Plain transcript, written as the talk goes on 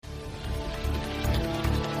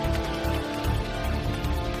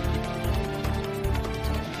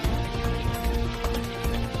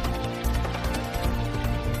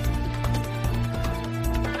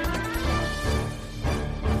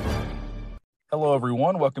Hello,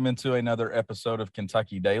 everyone. Welcome into another episode of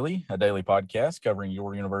Kentucky Daily, a daily podcast covering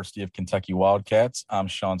your University of Kentucky Wildcats. I'm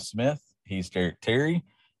Sean Smith. He's Derek Terry.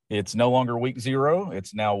 It's no longer week 0.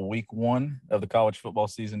 It's now week 1 of the college football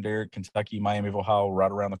season, Derek. Kentucky, Miami of Ohio, right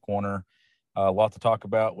around the corner. A lot to talk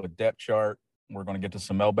about with depth chart. We're going to get to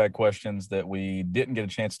some mailbag questions that we didn't get a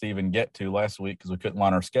chance to even get to last week because we couldn't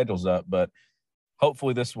line our schedules up. But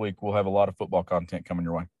hopefully this week we'll have a lot of football content coming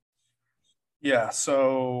your way. Yeah,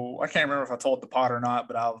 so I can't remember if I told the pod or not,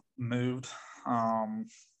 but I moved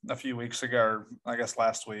a few weeks ago, or I guess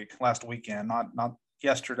last weekend, not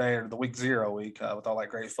yesterday or the week 0 week with all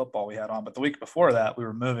that great football we had on, but the week before that we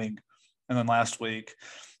were moving, and then last week,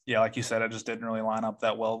 yeah, like you said, it just didn't really line up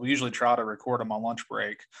that well. We usually try to record them on lunch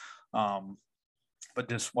break, but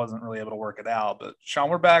just wasn't really able to work it out. But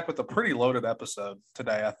Sean, we're back with a pretty loaded episode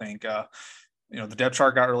today, I think. The depth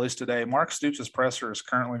chart got released today. Mark Stoops' presser is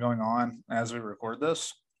currently going on as we record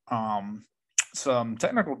this. Some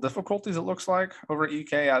technical difficulties, it looks like, over at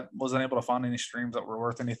UK. I wasn't able to find any streams that were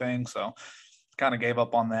worth anything, so kind of gave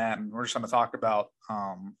up on that. And we're just going to talk about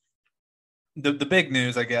the big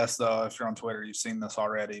news, I guess, though. If you're on Twitter, you've seen this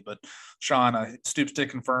already. But Sean, Stoops did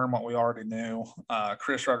confirm what we already knew.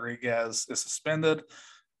 Chris Rodriguez is suspended.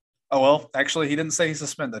 Oh, well, actually, he didn't say he's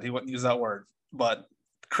suspended. He wouldn't use that word. But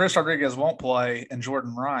Chris Rodriguez won't play, and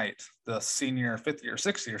Jordan Wright, the senior,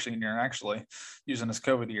 6th-year senior, actually, using his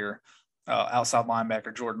COVID year, outside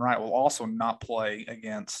linebacker Jordan Wright will also not play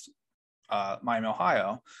against Miami,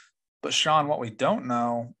 Ohio. But, Sean, what we don't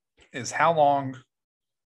know is how long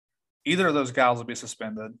either of those guys will be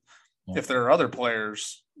suspended, if there are other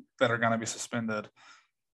players that are going to be suspended,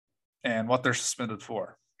 and what they're suspended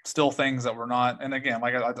for. Still things that were not – and, again,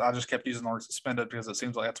 like I just kept using the word suspended because it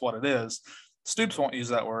seems like that's what it is. Stoops won't use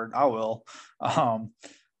that word. I will.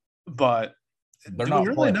 But do we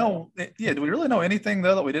really know? Yeah, do we really know anything,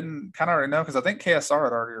 though, that we didn't kind of already know? Because I think KSR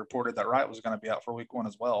had already reported that Wright was going to be out for week 1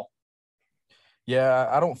 as well. Yeah,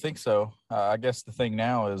 I don't think so. I guess the thing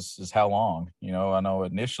now is how long. I know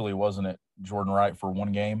initially wasn't it Jordan Wright for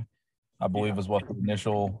 1 game, I believe is what the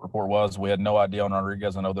initial report was. We had no idea on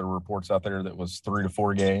Rodriguez. I know there were reports out there that was 3 to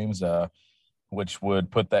 4 games, which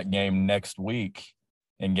would put that game next week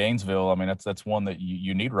in Gainesville. I mean, that's one that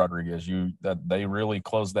you need Rodriguez. That they really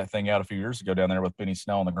closed that thing out a few years ago down there with Benny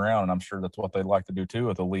Snell on the ground, and I'm sure that's what they'd like to do too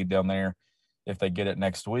with a lead down there if they get it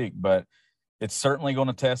next week. But it's certainly going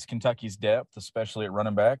to test Kentucky's depth, especially at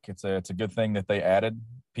running back. It's a good thing that they added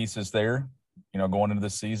pieces there, going into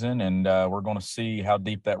this season, and we're going to see how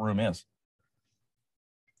deep that room is.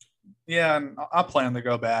 Yeah, and I plan to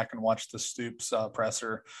go back and watch the Stoops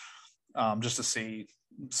presser just to see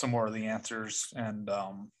some more of the answers. And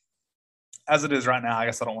as it is right now, I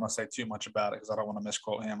guess I don't want to say too much about it because I don't want to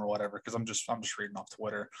misquote him or whatever, because I'm just reading off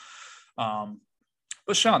Twitter.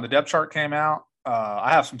 But Sean, the depth chart came out.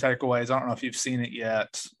 I have some takeaways. I don't know if you've seen it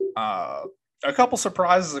yet. A couple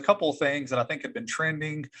surprises, a couple of things that I think had been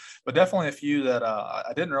trending, but definitely a few that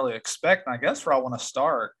I didn't really expect. And I guess where I want to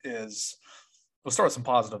start is we'll start with some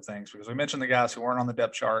positive things because we mentioned the guys who weren't on the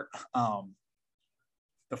depth chart.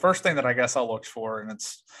 The first thing that I guess I looked for, and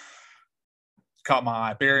it's caught my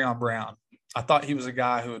eye, Barrion Brown. I thought he was a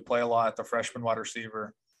guy who would play a lot at the freshman wide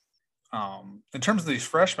receiver. In terms of these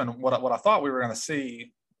freshmen, what I thought we were going to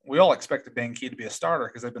see, we all expected Dane Key to be a starter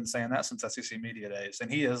because they've been saying that since SEC Media Days, and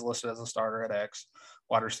he is listed as a starter at X,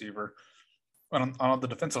 wide receiver. On the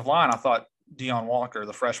defensive line, I thought Deon Walker,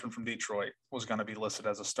 the freshman from Detroit, was going to be listed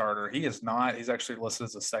as a starter. He is not. He's actually listed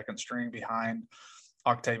as a second string behind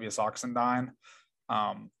Octavius Oxendine.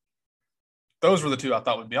 Those were the two I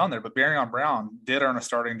thought would be on there, but Barrion Brown did earn a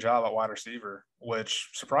starting job at wide receiver,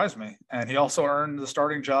 which surprised me. And he also earned the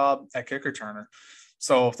starting job at kick returner.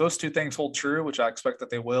 So if those two things hold true, which I expect that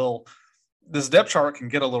they will, this depth chart can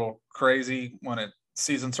get a little crazy when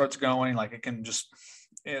season starts going. Like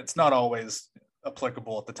it's not always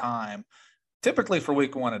applicable at the time. Typically for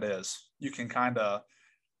week 1, it is. You can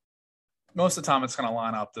most of the time it's going to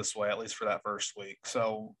line up this way, at least for that first week.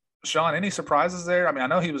 So Sean, any surprises there? I mean, I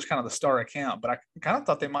know he was kind of the star at camp, but I kind of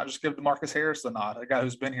thought they might just give DeMarcus Harris the nod, a guy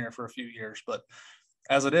who's been here for a few years. But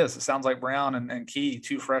as it is, it sounds like Brown and Key,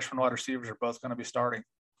 2 freshman wide receivers, are both going to be starting.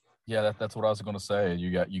 Yeah, that's what I was going to say.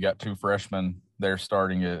 You got 2 freshmen there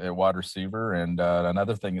starting at wide receiver, and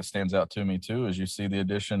another thing that stands out to me too is you see the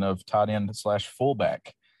addition of tight end /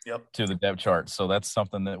 fullback to the depth chart. So that's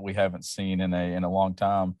something that we haven't seen in a long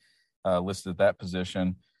time listed at that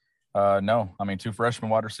position. No, I mean, 2 freshman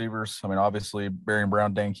wide receivers. I mean, obviously, Barrion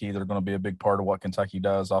Brown, Dane Key, they're going to be a big part of what Kentucky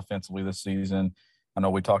does offensively this season. I know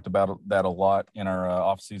we talked about that a lot in our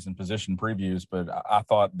offseason position previews, but I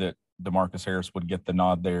thought that DeMarcus Harris would get the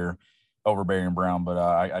nod there over Barrion Brown. But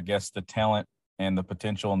I guess the talent and the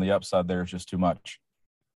potential and the upside there is just too much.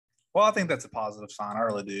 Well, I think that's a positive sign. I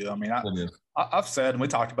really do. I mean, I've said, and we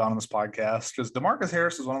talked about on this podcast, because DeMarcus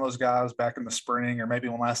Harris is one of those guys back in the spring or maybe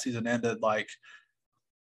when last season ended, like,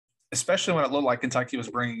 especially when it looked like Kentucky was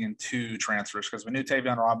bringing in 2 transfers, because we knew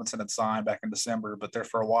Tavion Robinson had signed back in December, but there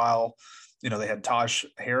for a while, they had Taj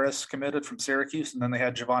Harris committed from Syracuse, and then they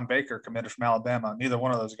had Javon Baker committed from Alabama. Neither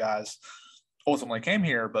one of those guys ultimately came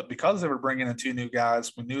here, but because they were bringing in 2 new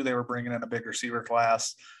guys, we knew they were bringing in a big receiver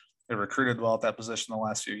class. They recruited well at that position the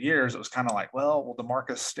last few years. It was kind of like, well, will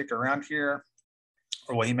DeMarcus stick around here,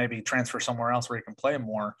 or will he maybe transfer somewhere else where he can play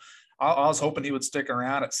more? I was hoping he would stick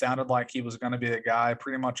around. It sounded like he was going to be a guy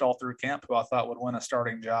pretty much all through camp who I thought would win a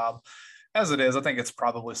starting job. As it is, I think it's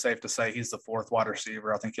probably safe to say he's the 4th wide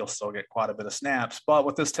receiver. I think he'll still get quite a bit of snaps. But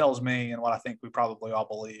what this tells me, and what I think we probably all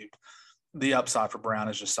believe, the upside for Brown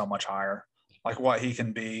is just so much higher. Like what he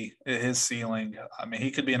can be, his ceiling. I mean, he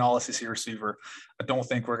could be an all-SEC receiver. I don't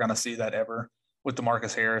think we're going to see that ever with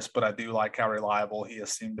DeMarcus Harris, but I do like how reliable he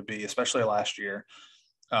has seemed to be, especially last year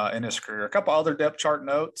in his career. A couple other depth chart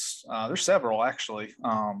notes. There's several, actually.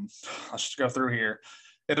 Let's just go through here.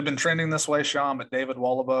 It had been trending this way, Sean, but David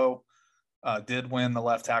Wallabo did win the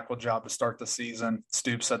left tackle job to start the season.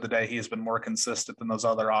 Stoops said today he has been more consistent than those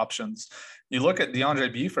other options. You look at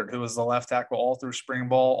DeAndre Buford, who was the left tackle all through spring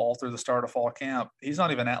ball, all through the start of fall camp. He's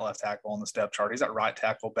not even at left tackle on the depth chart. He's at right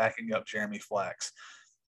tackle backing up Jeremy Flex.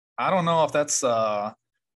 I don't know if that's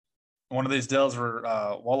one of these deals where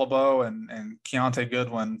Wallabo and Keontae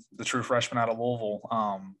Goodwin, the true freshman out of Louisville,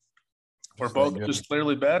 were both just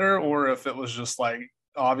clearly better, or if it was just like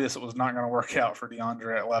obvious it was not going to work out for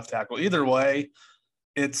DeAndre at left tackle. Either way,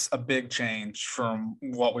 it's a big change from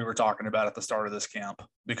what we were talking about at the start of this camp,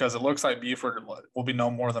 because it looks like Buford will be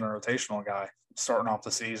no more than a rotational guy starting off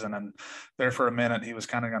the season. And there for a minute, he was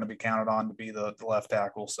kind of going to be counted on to be the left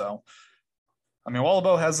tackle. So, I mean,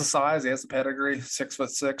 Wallabo has the size. He has the pedigree,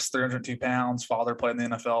 6'6", 302 pounds. Father played in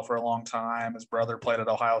the NFL for a long time. His brother played at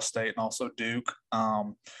Ohio State and also Duke.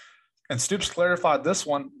 And Stoops clarified this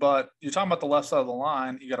one, but you're talking about the left side of the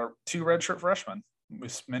line. You got 2 redshirt freshmen. We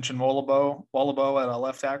mentioned Wallabo at a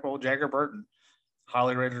left tackle. Jagger Burton,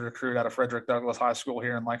 highly rated recruit out of Frederick Douglass High School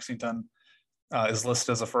here in Lexington, is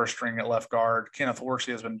listed as a first string at left guard. Kenneth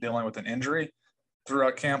Horsey has been dealing with an injury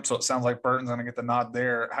throughout camp, so it sounds like Burton's going to get the nod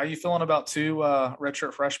there. How are you feeling about 2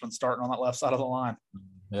 redshirt freshmen starting on that left side of the line?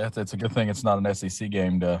 Yeah, it's a good thing it's not an SEC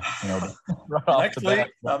game to right off next week.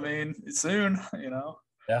 I mean, soon,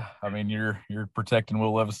 Yeah, I mean you're protecting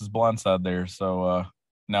Will Levis's blind side there. So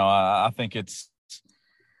no, I think it's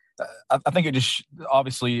I think it just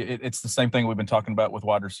obviously it's the same thing we've been talking about with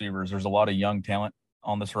wide receivers. There's a lot of young talent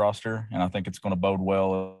on this roster, and I think it's going to bode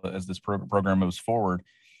well as this program moves forward.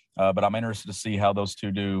 But I'm interested to see how those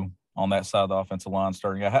 2 do on that side of the offensive line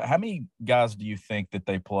starting. How many guys do you think that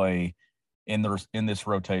they play in this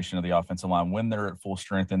rotation of the offensive line when they're at full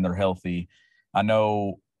strength and they're healthy? I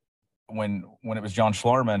know when it was John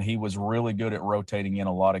Schlarman, he was really good at rotating in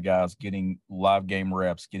a lot of guys, getting live game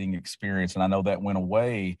reps, getting experience. And I know that went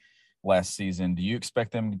away last season. Do you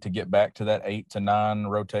expect them to get back to that 8 to 9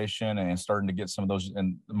 rotation and starting to get some of those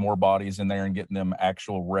and more bodies in there and getting them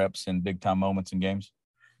actual reps in big time moments in games?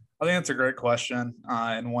 I think that's a great question,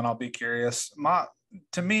 and one I'll be curious.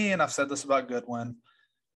 To me, and I've said this about Goodwin,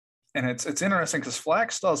 and it's interesting because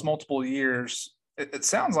Flack still has multiple years. It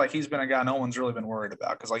sounds like he's been a guy no one's really been worried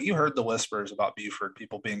about, because like you heard the whispers about Buford,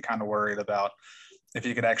 people being kind of worried about if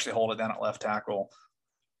he could actually hold it down at left tackle.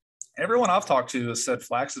 Everyone I've talked to has said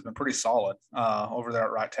Flax has been pretty solid over there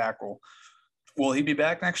at right tackle. Will he be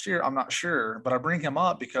back next year? I'm not sure, but I bring him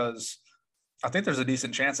up because I think there's a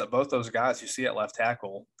decent chance that both those guys you see at left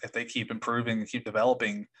tackle, if they keep improving and keep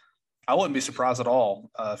developing, I wouldn't be surprised at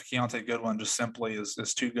all if Keontae Goodwin just simply is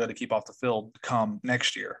too good to keep off the field come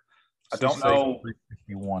next year. I don't know.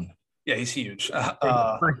 351. Yeah, he's huge.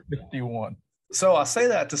 351. So I say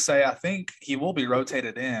that to say I think he will be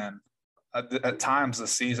rotated in at times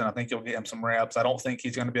this season. I think you'll get him some reps. I don't think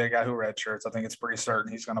he's going to be a guy who redshirts. I think it's pretty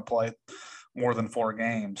certain he's going to play more than 4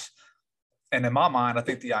 games. And in my mind, I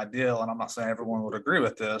think the ideal, and I'm not saying everyone would agree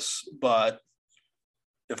with this, but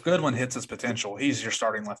if Goodwin hits his potential, he's your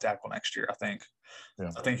starting left tackle next year, I think.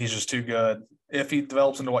 Yeah. I think he's just too good if he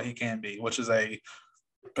develops into what he can be, which is a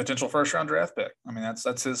potential first-round draft pick. I mean,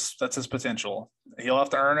 that's his potential. He'll have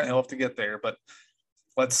to earn it. He'll have to get there. But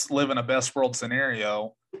let's live in a best-world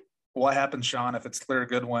scenario. What happens, Sean, if it's clear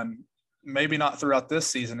Goodwin, maybe not throughout this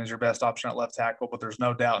season is your best option at left tackle, but there's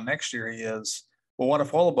no doubt next year he is. Well, what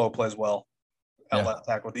if Wallabo plays well at left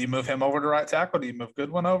tackle? Do you move him over to right tackle? Do you move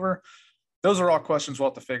Goodwin over? those are all questions we'll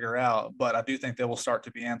have to figure out, but I do think they will start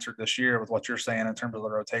to be answered this year with what you're saying in terms of the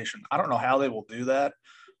rotation. I don't know how they will do that,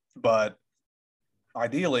 but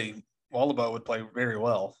ideally, Wallabo would play very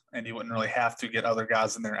well, and you wouldn't really have to get other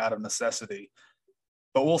guys in there out of necessity.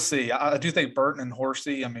 But we'll see. I do think Burton and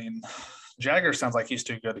Horsey, I mean, Jagger sounds like he's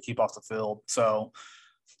too good to keep off the field. So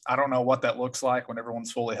I don't know what that looks like when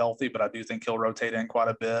everyone's fully healthy, but I do think he'll rotate in quite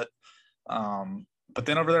a bit. But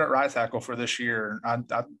then over there at right tackle for this year, I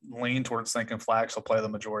lean towards thinking Flax will play the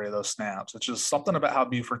majority of those snaps. It's just something about how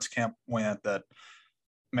Buford's camp went that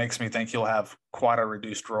makes me think he'll have quite a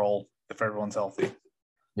reduced role if everyone's healthy.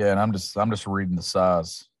 Yeah, and I'm just reading the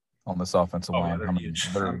size on this offensive line. They're huge.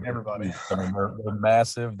 Everybody. They're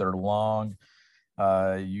massive. They're long.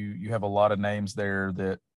 You have a lot of names there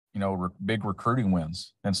that, big recruiting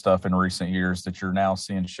wins and stuff in recent years that you're now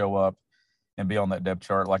seeing show up and be on that depth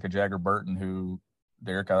chart, like a Jagger Burton, who,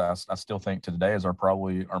 Derek, I still think today is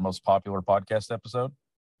probably our most popular podcast episode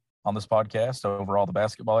on this podcast over all the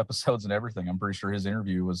basketball episodes and everything. I'm pretty sure his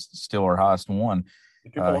interview was still our highest one.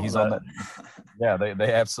 He's on that. Yeah,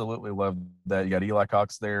 they absolutely love that. You got Eli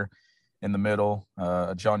Cox there in the middle,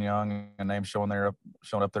 John Young, a name showing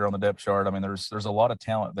up there on the depth chart. I mean, there's a lot of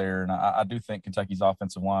talent there, and I do think Kentucky's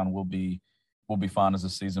offensive line will be fine as the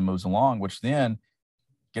season moves along, which then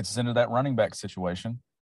gets us into that running back situation.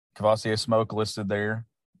 Kavosiey Smoke listed there,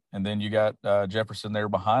 and then you got Jefferson there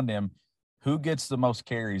behind him. Who gets the most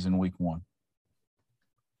carries in week one?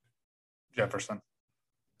 Jefferson.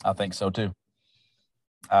 I think so too.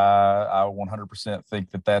 I 100% think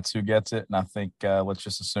that's who gets it, and I think let's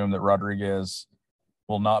just assume that Rodriguez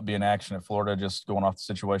will not be in action at Florida. Just going off the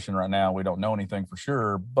situation right now, we don't know anything for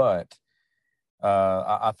sure, but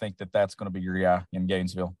I think that's going to be your guy in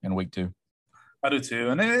Gainesville in week 2. I do too,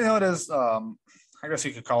 and it is. I guess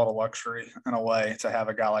you could call it a luxury in a way to have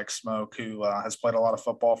a guy like Smoke who has played a lot of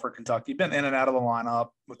football for Kentucky, been in and out of the lineup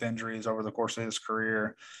with injuries over the course of his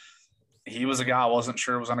career. He was a guy I wasn't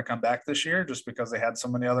sure was going to come back this year just because they had so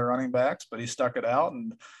many other running backs, but he stuck it out.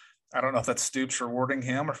 And I don't know if that's Stoops rewarding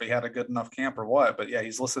him or if he had a good enough camp or what, but yeah,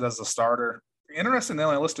 he's listed as a starter. Interesting. They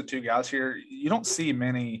only listed 2 guys here. You don't see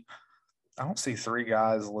many. I don't see 3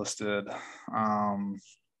 guys listed.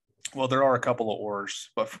 Well, there are a couple of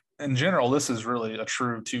oars, but in general, this is really a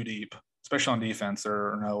true 2 deep, especially on defense.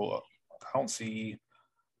 I don't see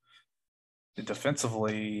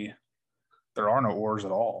defensively. There are no oars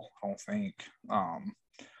at all. I don't think.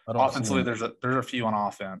 Offensively, there's a few on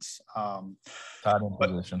offense. Tight end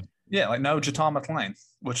position. Yeah, like no Jatan McClain,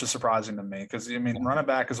 which is surprising to me because running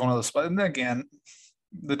back is one of those. And then again,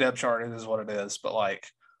 the depth chart is what it is. But like,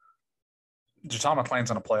 Jatan McClain's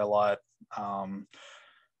going to play a lot.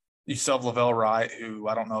 You still have Lavelle Wright, who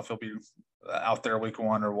I don't know if he'll be out there week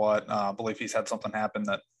 1 or what. I believe he's had something happen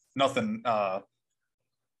that nothing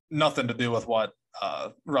to do with what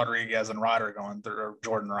Rodriguez and Wright are going through, or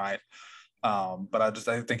Jordan Wright. But I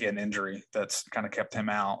think he had an injury that's kind of kept him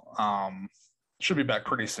out. Should be back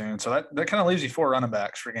pretty soon. So that kind of leaves you 4 running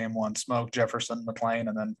backs for game 1: Smoke, Jefferson, McClain,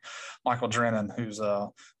 and then Michael Drennan, who's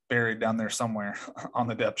buried down there somewhere on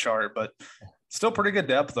the depth chart. But still pretty good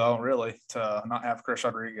depth, though, really, to not have Chris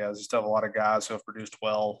Rodriguez. You still have a lot of guys who have produced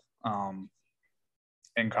well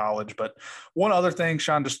in college. But one other thing,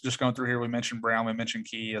 Sean, just going through here, we mentioned Brown, we mentioned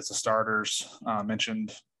Key as the starters,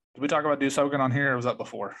 did we talk about Deuce Hogan on here, or was that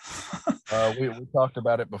before? We talked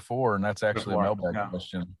about it before, and that's actually a mailbag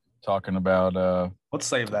question, talking about let's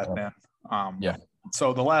save that then. Yeah.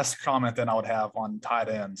 So the last comment then I would have on tight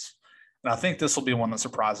ends, and I think this will be one that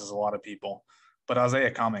surprises a lot of people, but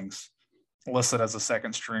Isaiah Cummings listed as a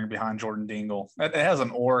second string behind Jordan Dingle. It has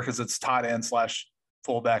an or because it's tight end /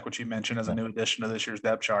 fullback, which you mentioned as a new addition to this year's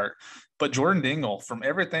depth chart. But Jordan Dingle, from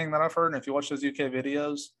everything that I've heard, and if you watch those UK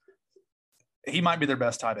videos, he might be their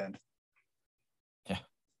best tight end. Yeah.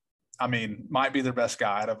 I mean, might be their best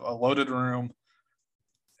guy out of a loaded room.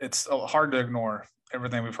 It's hard to ignore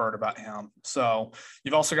everything we've heard about him. So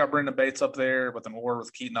you've also got Brendan Bates up there with an or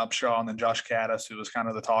with Keaton Upshaw, and then Josh Caddis, who was kind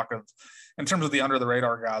of the talk of, in terms of the under the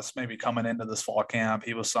radar guys, maybe coming into this fall camp.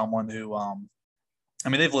 He was someone who,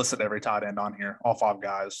 they've listed every tight end on here, all 5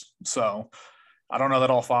 guys. So I don't know that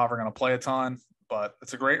all 5 are going to play a ton, but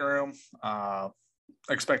it's a great room.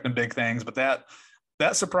 Expecting big things, but that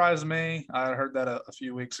surprised me. I heard that a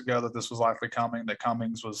few weeks ago that this was likely coming, that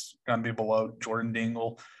Cummings was going to be below Jordan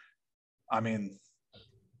Dingle. I mean,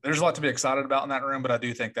 there's a lot to be excited about in that room, but I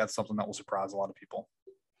do think that's something that will surprise a lot of people.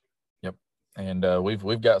 Yep. And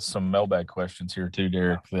we've got some mailbag questions here too,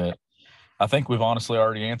 Derek, that I think we've honestly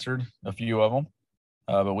already answered a few of them.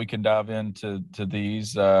 But we can dive into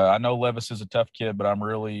these. I know Levis is a tough kid, but I'm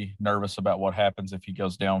really nervous about what happens if he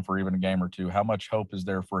goes down for even a game or two. How much hope is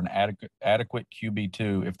there for an adequate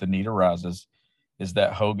QB2 if the need arises? Is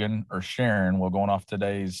that Hogan or Sharon? Well, going off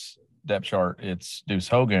today's depth chart, it's Deuce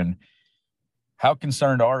Hogan. How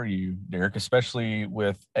concerned are you, Derek, especially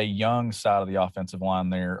with a young side of the offensive line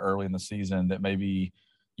there early in the season that maybe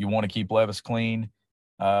you want to keep Levis clean?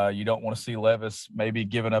 You don't want to see Levis maybe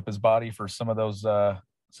giving up his body for some of those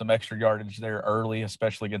some extra yardage there early,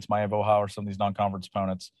 especially against Miami of Ohio or some of these non-conference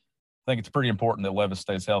opponents. I think it's pretty important that Levis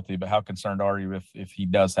stays healthy, but how concerned are you if he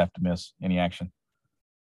does have to miss any action?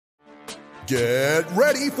 Get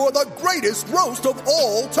ready for the greatest roast of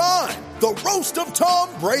all time, the Roast of Tom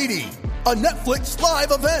Brady, a Netflix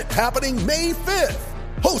live event happening May 5th.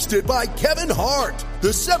 Hosted by Kevin Hart, the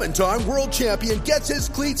 7-time world champion gets his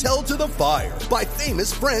cleats held to the fire by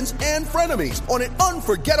famous friends and frenemies on an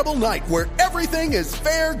unforgettable night where everything is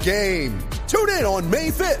fair game. Tune in on May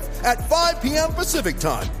 5th at 5 p.m. Pacific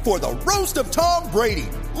time for the Roast of Tom Brady,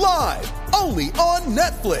 live only on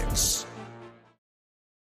Netflix.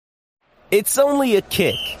 It's only a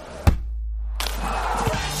kick,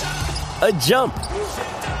 a jump,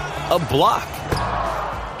 a block.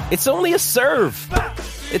 It's only a serve.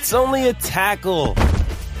 It's only a tackle,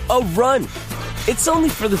 a run. It's only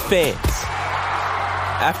for the fans.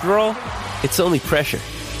 After all, it's only pressure.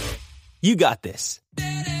 You got this.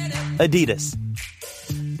 Adidas.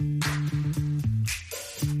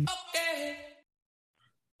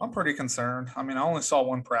 I'm pretty concerned. I mean, I only saw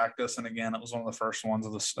one practice, and again, it was one of the first ones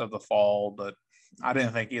of the fall, but I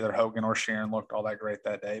didn't think either Hogan or Sharon looked all that great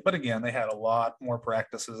that day. But again, they had a lot more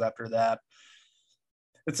practices after that.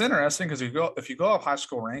 It's interesting because if you go off high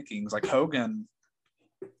school rankings, like Hogan,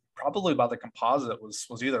 probably by the composite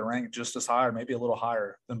was either ranked just as high or maybe a little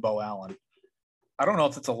higher than Bo Allen. I don't know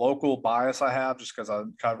if it's a local bias I have just because I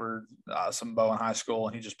covered some Bo in high school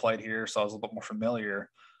and he just played here, so I was a little bit more familiar.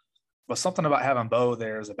 But something about having Bo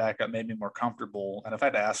there as a backup made me more comfortable. And I've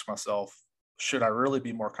had to ask myself, should I really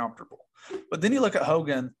be more comfortable? But then you look at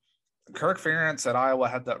Hogan. Kirk Ferentz at Iowa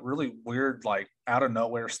had that really weird, like out of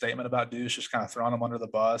nowhere statement about Deuce, just kind of throwing him under the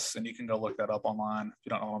bus. And you can go look that up online if you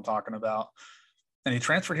don't know what I'm talking about. And he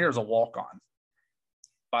transferred here as a walk-on.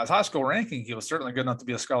 By his high school ranking, he was certainly good enough to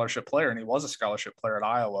be a scholarship player, and he was a scholarship player at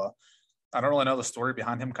Iowa. I don't really know the story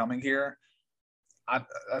behind him coming here. I'm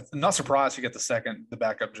not surprised to get the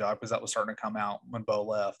backup job because that was starting to come out when Bo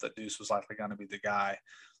left, that Deuce was likely going to be the guy.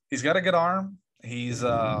 He's got a good arm. He's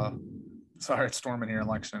sorry, it's storming here in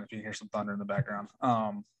Lexington if you hear some thunder in the background.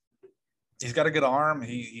 He's got a good arm.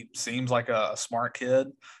 He seems like a smart kid,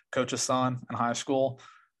 coach's son in high school.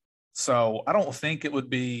 So I don't think it would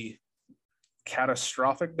be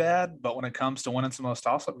catastrophic bad, but when it comes to winning some of those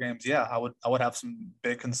toss-up games, yeah, I would have some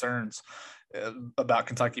big concerns about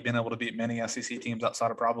Kentucky being able to beat many SEC teams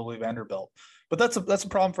outside of probably Vanderbilt. But that's a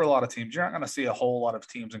problem for a lot of teams. You're not going to see a whole lot of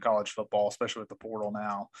teams in college football, especially with the portal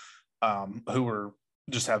now, who are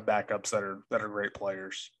just have backups that are great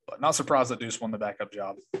players. But not surprised that Deuce won the backup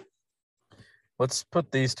job. Let's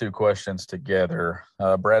put these two questions together.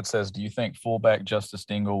 Brad says, do you think fullback Justice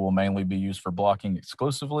Dingle will mainly be used for blocking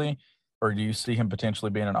exclusively, or do you see him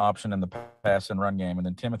potentially being an option in the pass and run game? And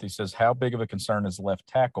then Timothy says, how big of a concern is left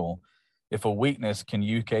tackle? If a weakness, can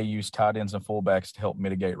UK use tight ends and fullbacks to help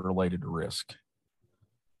mitigate related risk?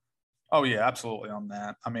 Oh, yeah, absolutely on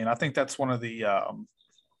that. I mean, I think that's one of the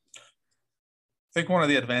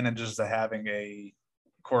advantages to having a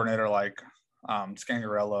coordinator like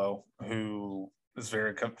Scangarello, who is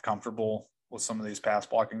very comfortable with some of these pass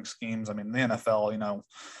blocking schemes. I mean, the NFL,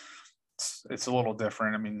 it's a little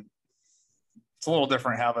different. I mean, it's a little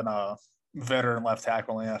different having a veteran left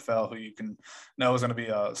tackle in the NFL who you can know is going to be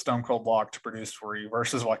a stone cold block to produce for you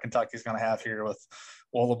versus what Kentucky's going to have here with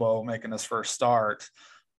Wolabo making his first start.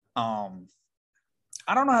 I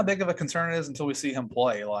don't know how big of a concern it is until we see him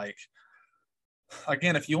play. Like,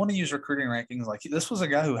 again, if you want to use recruiting rankings, like this was a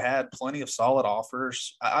guy who had plenty of solid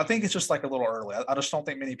offers. I think it's just like a little early. I just don't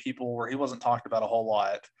think many people where he wasn't talked about a whole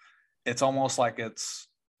lot. It's almost like it's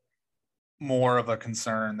more of a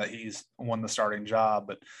concern that he's won the starting job.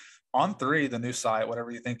 But On3, the new site, whatever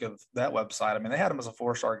you think of that website, I mean, they had him as a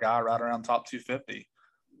 4-star guy right around top 250.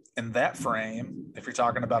 In that frame, if you're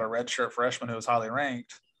talking about a redshirt freshman who is highly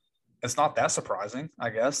ranked, it's not that surprising, I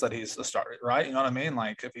guess, that he's a starter, right? You know what I mean?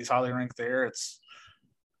 Like if he's highly ranked there, it's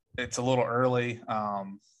a little early,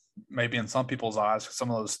 maybe in some people's eyes. Some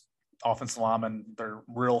of those offensive linemen, they're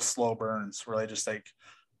real slow burns where they just take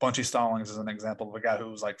Bunchy Stallings as an example of a guy who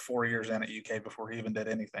was like 4 years in at UK before he even did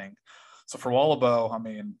anything. So for Wolabo, I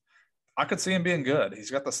mean, I could see him being good.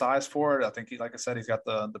 He's got the size for it. I think like I said, he's got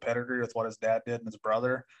the pedigree with what his dad did and his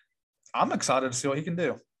brother. I'm excited to see what he can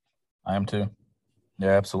do. I am too. Yeah,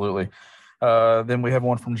 absolutely. Then we have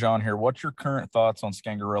one from John here. What's your current thoughts on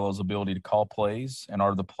Scangarello's ability to call plays, and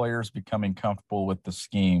are the players becoming comfortable with the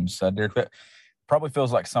schemes? Derek, that probably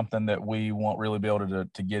feels like something that we won't really be able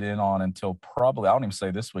to get in on until probably, I don't even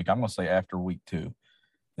say this week, I'm going to say after week 2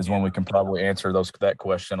 is when we can probably answer that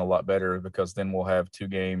question a lot better, because then we'll have 2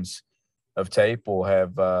 games of tape. We'll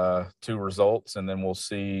have 2 results, and then we'll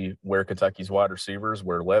see where Kentucky's wide receivers,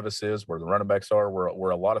 where Levis is, where the running backs are, where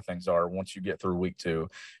a lot of things are once you get through week 2.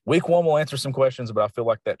 Week 1, we'll answer some questions, but I feel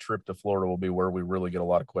like that trip to Florida will be where we really get a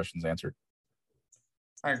lot of questions answered.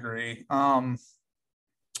 I agree.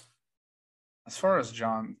 As far as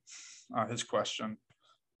John, his question,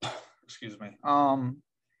 excuse me.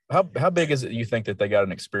 How big is it you think that they got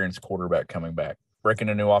an experienced quarterback coming back, breaking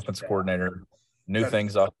a new offensive coordinator, new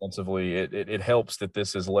things offensively? It helps that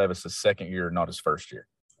this is Levis' second year, not his first year.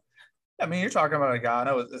 I mean, you're talking about a guy, I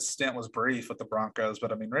know his stint was brief with the Broncos,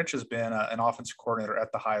 but I mean, Rich has been an offensive coordinator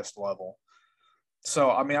at the highest level.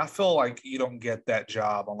 So, I mean, I feel like you don't get that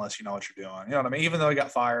job unless you know what you're doing. You know what I mean? Even though he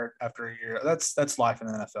got fired after a year, that's life in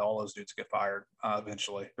the NFL. All those dudes get fired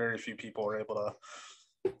eventually. Very few people are able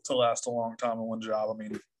to last a long time in one job. I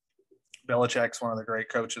mean, Belichick's one of the great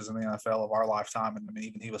coaches in the NFL of our lifetime, and I mean,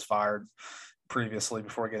 even he was fired previously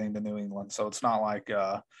before getting to New England. So it's not like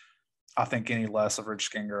I think any less of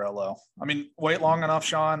Rich Scangarello. I mean, wait long enough,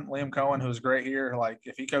 Sean. Liam Cohen, who's great here, like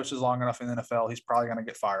if he coaches long enough in the NFL, he's probably going to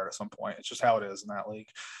get fired at some point. It's just how it is in that league.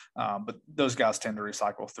 But those guys tend to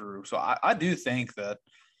recycle through. So I do think that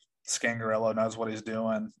Scangarello knows what he's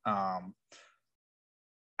doing. I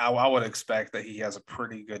would expect that he has a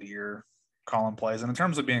pretty good year calling plays. And in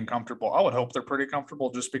terms of being comfortable, I would hope they're pretty comfortable,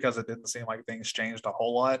 just because it didn't seem like things changed a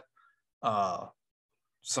whole lot.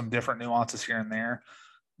 Some different nuances here and there.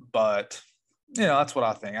 But, you know, that's what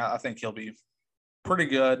I think. I think he'll be pretty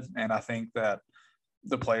good, and I think that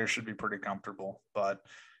the players should be pretty comfortable. But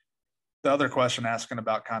the other question asking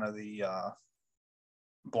about kind of the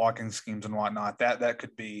blocking schemes and whatnot, that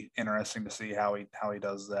could be interesting to see how he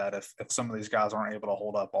does that if some of these guys aren't able to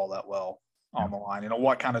hold up all that well on the line. You know,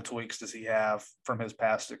 what kind of tweaks does he have from his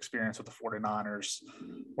past experience with the 49ers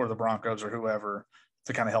or the Broncos or whoever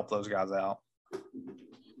to kind of help those guys out?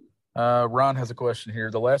 Ron has a question here.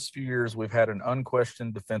 The last few years, we've had an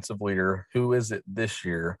unquestioned defensive leader. Who is it this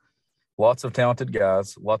year? Lots of talented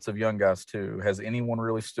guys, lots of young guys too. Has anyone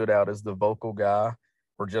really stood out as the vocal guy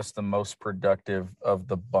or just the most productive of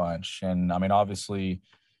the bunch? And I mean, obviously,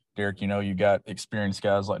 Derek, you know, you got experienced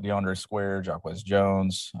guys like DeAndre Square, Jacquez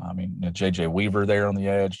Jones. I mean, JJ Weaver there on the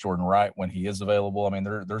edge, Jordan Wright when he is available. I mean,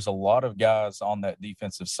 there's a lot of guys on that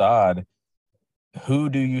defensive side. Who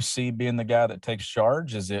do you see being the guy that takes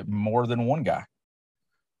charge? Is it more than one guy?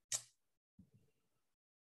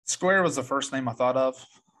 Square was the first name I thought of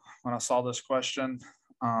when I saw this question.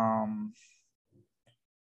 But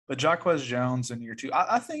Jacquez Jones in year 2,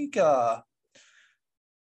 I think because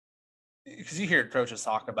you hear coaches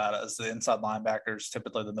talk about it as the inside linebackers,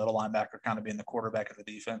 typically the middle linebacker kind of being the quarterback of the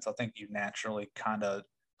defense. I think you naturally kind of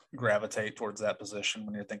gravitate towards that position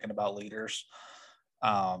when you're thinking about leaders.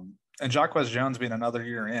 And Jacquez Jones being another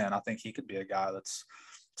year in, I think he could be a guy that's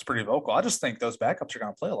pretty vocal. I just think those backups are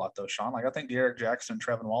going to play a lot, though, Sean. Like, I think De'Aaron Jackson and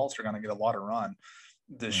Trevin Wallace are going to get a lot of run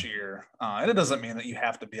this year. And it doesn't mean that you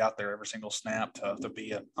have to be out there every single snap to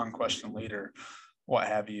be an unquestioned leader, what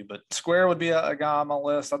have you. But Square would be a guy on my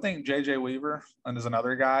list. I think J.J. Weaver is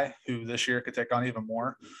another guy who this year could take on even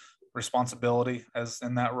more responsibility as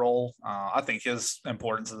in that role. I think his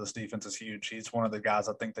importance to this defense is huge. He's one of the guys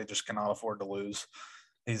I think they just cannot afford to lose.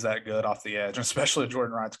 He's that good off the edge, and especially if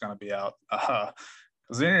Jordan Wright's going to be out.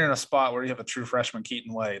 Because then you're in a spot where you have a true freshman,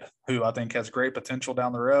 Keaton Wade, who I think has great potential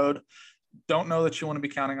down the road. Don't know that you want to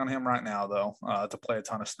be counting on him right now, though, to play a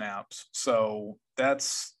ton of snaps. So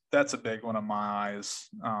that's a big one of my eyes.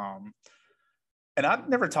 And I've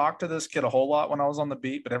never talked to this kid a whole lot when I was on the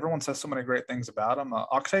beat, but everyone says so many great things about him.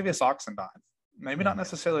 Octavius Oxendine, maybe not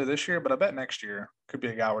necessarily this year, but I bet next year could be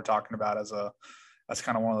a guy we're talking about as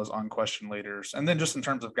kind of one of those unquestioned leaders. And then just in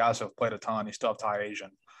terms of guys who have played a ton, you still have Ty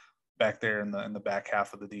Asian back there in the back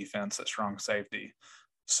half of the defense at strong safety.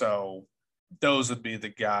 So those would be the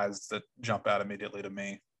guys that jump out immediately to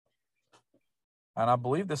me. And I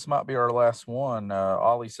believe this might be our last one.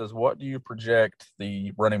 Ollie says, what do you project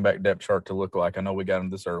the running back depth chart to look like? I know we got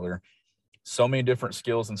into this earlier. So many different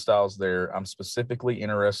skills and styles there. I'm specifically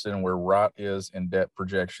interested in where Wright is in depth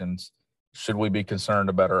projections. Should we be concerned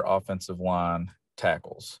about our offensive line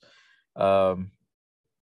tackles?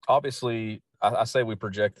 Obviously, I say we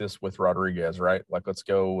project this with Rodriguez, right? Like, let's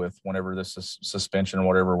go with whenever this is suspension,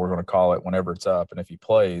 whatever we're going to call it, whenever it's up. And if he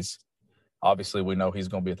plays, obviously we know he's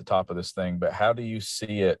going to be at the top of this thing. But how do you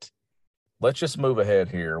see it? Let's just move ahead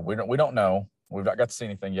here. We don't know. We've not got to see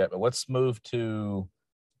anything yet, but let's go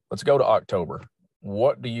to October.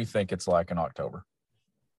 What do you think it's like in October,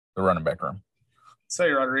 the running back room?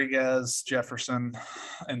 Say Rodriguez, Jefferson,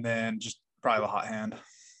 and then just probably a hot hand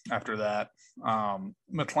after that.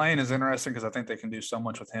 McClain is interesting because I think they can do so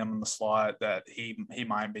much with him in the slot that he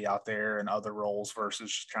might be out there in other roles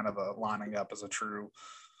versus just kind of a lining up as a true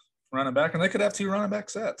running back. And they could have 2 running back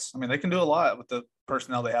sets. I mean, they can do a lot with the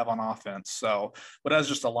personnel they have on offense. So, but as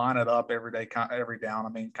just to line it up every day, every down, I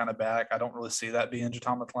mean, kind of back, I don't really see that being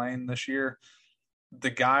Jaton McClain this year. The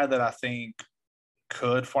guy that I think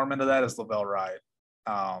could form into that is Lavelle Wright.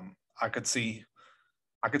 I could see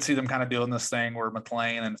them kind of doing this thing where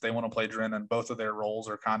McClain, and if they want to play Drennan, both of their roles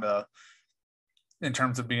are kind of, in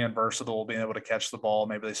terms of being versatile, being able to catch the ball.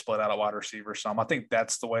 Maybe they split out a wide receiver some. I think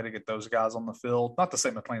that's the way to get those guys on the field. Not to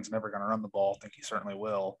say McClain's never going to run the ball. I think he certainly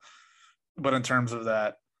will. But in terms of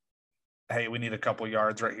that, hey, we need a couple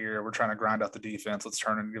yards right here. We're trying to grind out the defense. Let's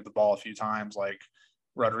turn and give the ball a few times. Like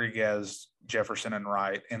Rodriguez, Jefferson, and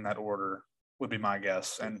Wright in that order would be my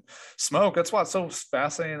guess. And Smoke, that's why it's so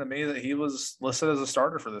fascinating to me that he was listed as a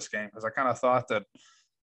starter for this game, because I kind of thought that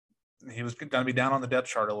he was going to be down on the depth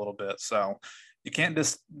chart a little bit. So you can't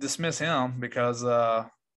dismiss him because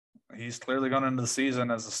he's clearly going into the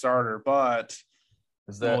season as a starter. But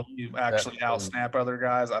will you actually out-snap other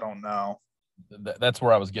guys? I don't know. That's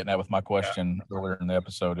where I was getting at with my question earlier in the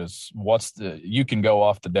episode is you can go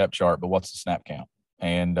off the depth chart, but what's the snap count?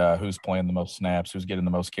 And who's playing the most snaps, who's getting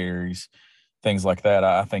the most carries, things like that.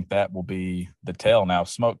 I think that will be the tell. Now, if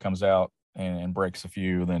Smoke comes out and breaks a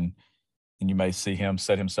few, then you may see him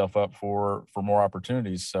set himself up for more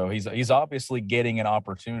opportunities. So he's obviously getting an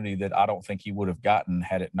opportunity that I don't think he would have gotten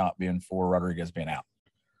had it not been for Rodriguez being out.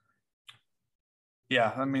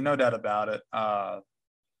 Yeah, I mean, no doubt about it.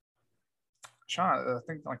 Sean, I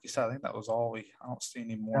think, like you said, I think that was all. I don't see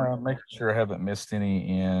any more. Making sure I haven't missed any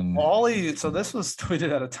in. Ollie, so this was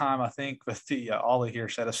tweeted at a time, I think, with the Ollie here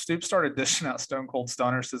said, if Stoops started dishing out stone cold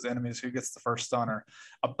stunners to his enemies, who gets the first stunner?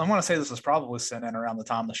 I'm going to say this was probably sent in around the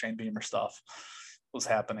time the Shane Beamer stuff was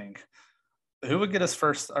happening. Who would get his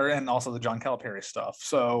first, and also the John Calipari stuff.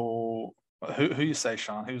 So who you say,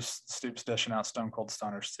 Sean? Who's Stoops dishing out stone cold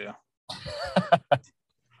stunners to?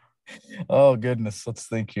 Oh, goodness. Let's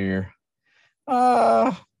think here.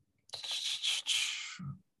 John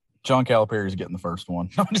Calipari is getting the first one.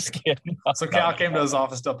 I'm just kidding. So Cal came to his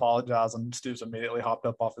office to apologize, and Stoops immediately hopped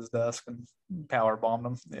up off his desk and power bombed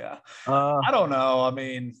him. Yeah. I don't know. I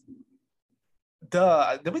mean,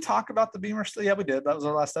 did we talk about the Beamer? Yeah, we did. That was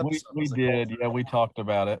our last episode. We did. Yeah, we talked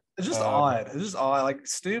about it. It's just odd. It's just odd. Like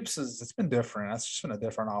Stoops it's been different. It's just been a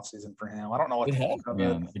different offseason for him. I don't know what to think of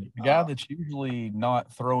it. The guy that's usually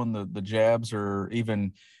not throwing the jabs or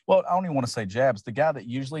even, well, I don't even want to say jabs. The guy that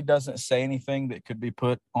usually doesn't say anything that could be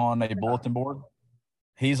put on a bulletin board.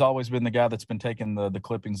 He's always been the guy that's been taking the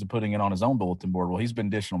clippings and putting it on his own bulletin board. Well, he's been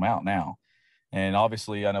dishing them out now. And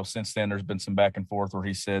obviously, I know since then there's been some back and forth where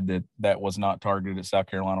he said that was not targeted at South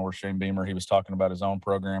Carolina or Shane Beamer. He was talking about his own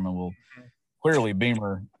program, and clearly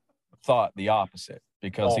Beamer thought the opposite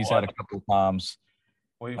because he's had a couple of times.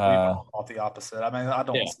 We thought the opposite. I mean, I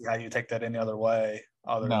don't see how you take that any other way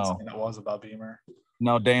other than saying it was about Beamer.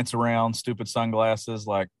 No, dance around, stupid sunglasses.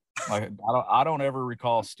 Like I don't ever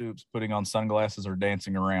recall Stoops putting on sunglasses or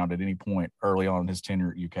dancing around at any point early on in his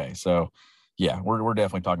tenure at UK. So, yeah, we're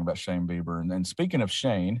definitely talking about Shane Beamer. And then speaking of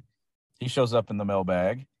Shane, he shows up in the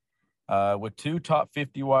mailbag with two top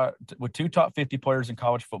 50 players in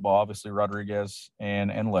college football, obviously Rodriguez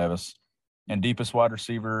and Levis, and deepest wide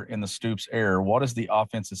receiver in the Stoops era. What is the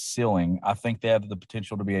offense's ceiling? I think they have the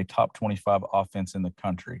potential to be a top 25 offense in the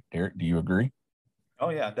country. Derek, do you agree? Oh,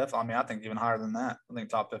 yeah, definitely. I mean, I think even higher than that. I think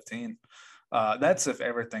top 15. That's if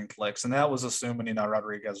everything clicks. And that was assuming,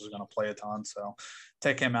 Rodriguez was going to play a ton. So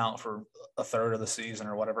take him out for a third of the season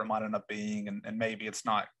or whatever it might end up being. And maybe it's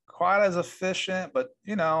not quite as efficient, but,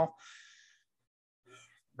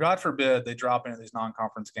 God forbid they drop into these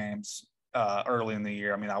non-conference games early in the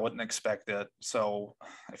year. I mean, I wouldn't expect it. So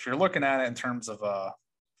if you're looking at it in terms of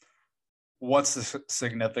what's the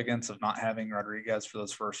significance of not having Rodriguez for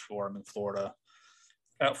those first four, I mean, Florida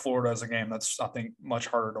is a game that's, I think, much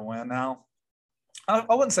harder to win now. I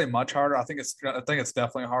wouldn't say much harder. I think it's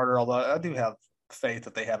definitely harder, although I do have faith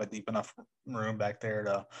that they have a deep enough room back there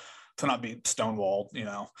to not be stonewalled,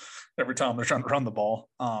 every time they're trying to run the ball.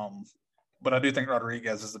 But I do think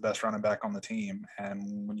Rodriguez is the best running back on the team.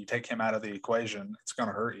 And when you take him out of the equation, it's going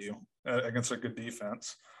to hurt you. against a good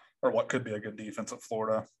defense, or what could be a good defense at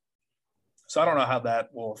Florida. So I don't know how that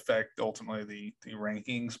will affect ultimately the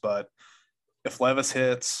rankings, but if Levis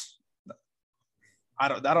hits, I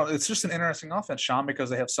don't. It's just an interesting offense, Sean, because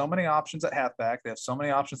they have so many options at halfback. They have so many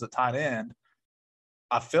options at tight end.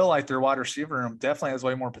 I feel like their wide receiver room definitely has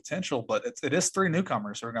way more potential, but it is 3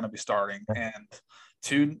 newcomers who are going to be starting and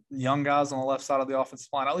 2 young guys on the left side of the offensive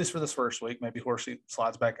line, at least for this first week. Maybe Horsey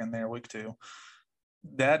slides back in there week 2.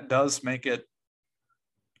 That does make it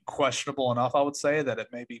questionable enough, I would say, that it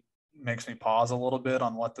maybe makes me pause a little bit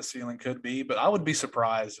on what the ceiling could be. But I would be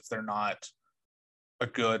surprised if they're not a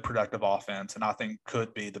good, productive offense, and I think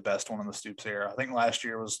could be the best one in the Stoops era. I think last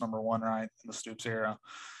year was number 1, right, in the Stoops era.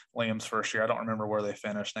 Liam's first year, I don't remember where they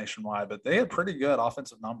finished nationwide, but they had pretty good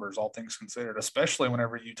offensive numbers, all things considered, especially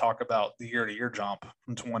whenever you talk about the year-to-year jump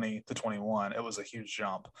from 20 to 21. It was a huge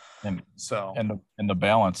jump. And the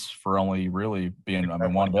balance for only really being, I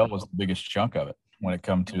mean, Wandale was the biggest chunk of it when it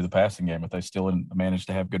comes to the passing game, but they still managed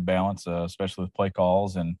to have good balance, especially with play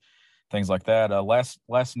calls and things like that.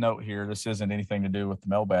 Last note here, this isn't anything to do with the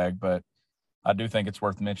mailbag, but I do think it's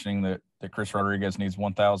worth mentioning that Chris Rodriguez needs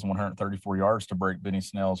 1,134 yards to break Benny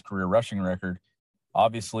Snell's career rushing record.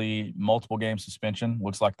 Obviously, multiple game suspension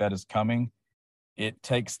looks like that is coming. It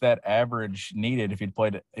takes that average needed. If he'd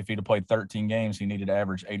played 13 games, he needed to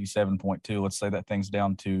average 87.2. Let's say that thing's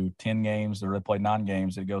down to 10 games, or they played 9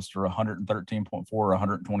 games, it goes to 113.4 or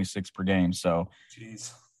 126 per game. So,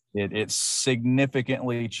 jeez. It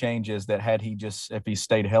significantly changes that if he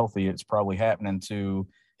stayed healthy, it's probably happening to.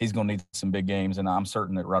 He's going to need some big games, and I'm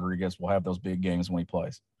certain that Rodriguez will have those big games when he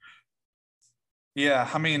plays. Yeah,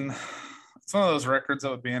 I mean, it's one of those records that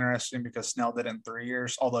would be interesting because Snell did it in 3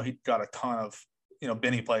 years, although he got a ton of,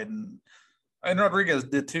 Benny played, and Rodriguez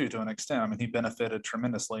did too to an extent. I mean, he benefited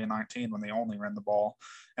tremendously in 19 when they only ran the ball,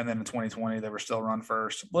 and then in 2020 they were still run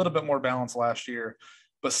first. A little bit more balance last year,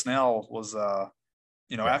 but Snell was,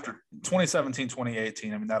 after 2017,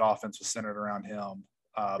 2018, I mean, that offense was centered around him.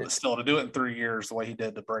 But still, to do it in 3 years the way he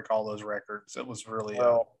did to break all those records, it was really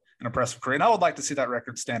an impressive career. And I would like to see that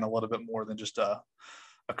record stand a little bit more than just a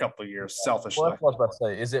couple of years, selfishly. Well, that's what I was about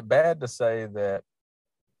to say. Is it bad to say that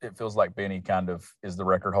it feels like Benny kind of is the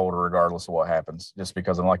record holder regardless of what happens? Just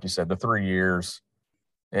because, and like you said, the 3 years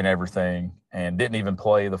and everything, and didn't even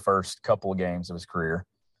play the first couple of games of his career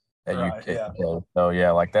at UK. Yeah. So,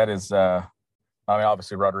 yeah, like that is I mean,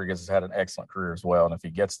 obviously Rodriguez has had an excellent career as well, and if he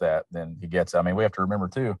gets that, then he gets it. I mean, we have to remember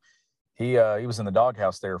too, he was in the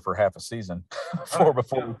doghouse there for half a season before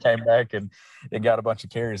we came back and got a bunch of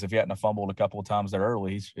carries. If he hadn't fumbled a couple of times there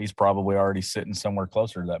early, he's probably already sitting somewhere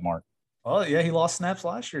closer to that mark. Well, yeah, he lost snaps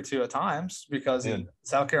last year too at times because in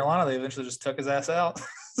South Carolina they eventually just took his ass out.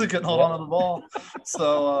 So he couldn't hold on to the ball.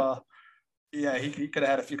 So yeah, he could have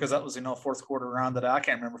had a few because that was fourth quarter round that I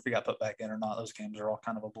can't remember if he got put back in or not. Those games are all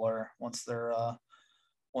kind of a blur once they're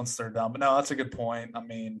done. But no, that's a good point. I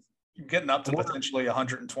mean, getting up to potentially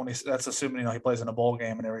 120. That's assuming he plays in a bowl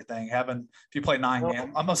game and everything. If you play 9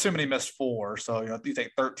 games, I'm assuming he missed 4. So you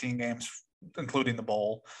take 13 games, including the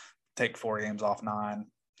bowl. Take 4 games off 9.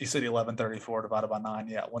 You said 1134 divided by 9.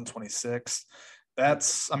 Yeah, 126.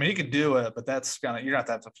 He could do it, but that's you're gonna have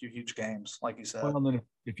to have a few huge games, like you said. Well, and then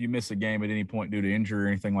if you miss a game at any point due to injury or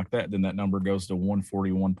anything like that, then that number goes to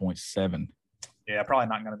 141.7. Yeah, probably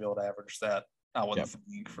not going to be able to average that. I wouldn't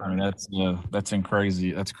think. That's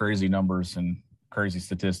crazy. That's crazy numbers and crazy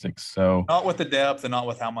statistics. So not with the depth and not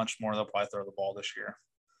with how much more they'll probably throw the ball this year.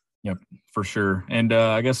 Yep, for sure. And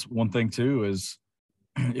I guess one thing too is,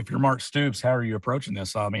 if you're Mark Stoops, how are you approaching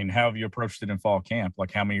this? I mean, how have you approached it in fall camp?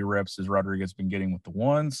 Like, how many reps has Rodriguez been getting with the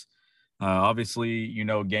ones? Obviously,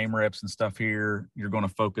 game reps and stuff here, you're going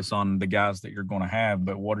to focus on the guys that you're going to have,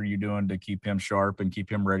 but what are you doing to keep him sharp and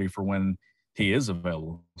keep him ready for when he is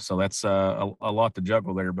available? So that's a lot to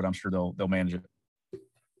juggle there, but I'm sure they'll manage it.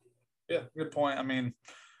 Yeah, good point. I mean,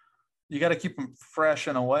 you got to keep him fresh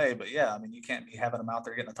in a way, but yeah, I mean, you can't be having him out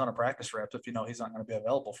there getting a ton of practice reps if he's not going to be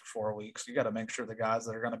available for 4 weeks. You got to make sure the guys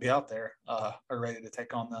that are going to be out there are ready to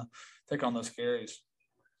take on those carries.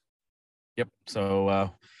 Yep.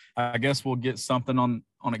 So I guess we'll get something on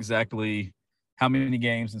exactly how many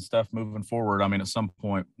games and stuff moving forward. I mean, at some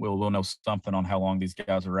point we'll know something on how long these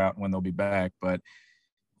guys are out and when they'll be back, but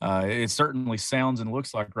it certainly sounds and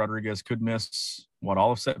looks like Rodriguez could miss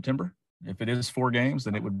all of September. If it is 4 games,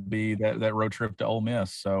 then it would be that road trip to Ole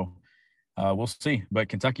Miss. So we'll see. But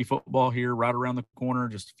Kentucky football here right around the corner,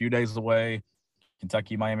 just a few days away.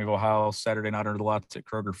 Kentucky, Miami of Ohio, Saturday night under the lights at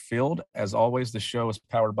Kroger Field. As always, the show is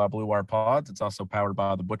powered by Blue Wire Pods. It's also powered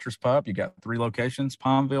by the Butcher's Pub. You got 3 locations,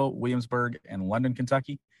 Palmville, Williamsburg, and London,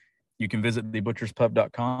 Kentucky. You can visit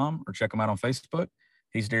thebutcherspub.com or check them out on Facebook.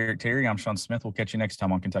 He's Derek Terry. I'm Sean Smith. We'll catch you next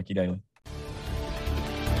time on Kentucky Daily.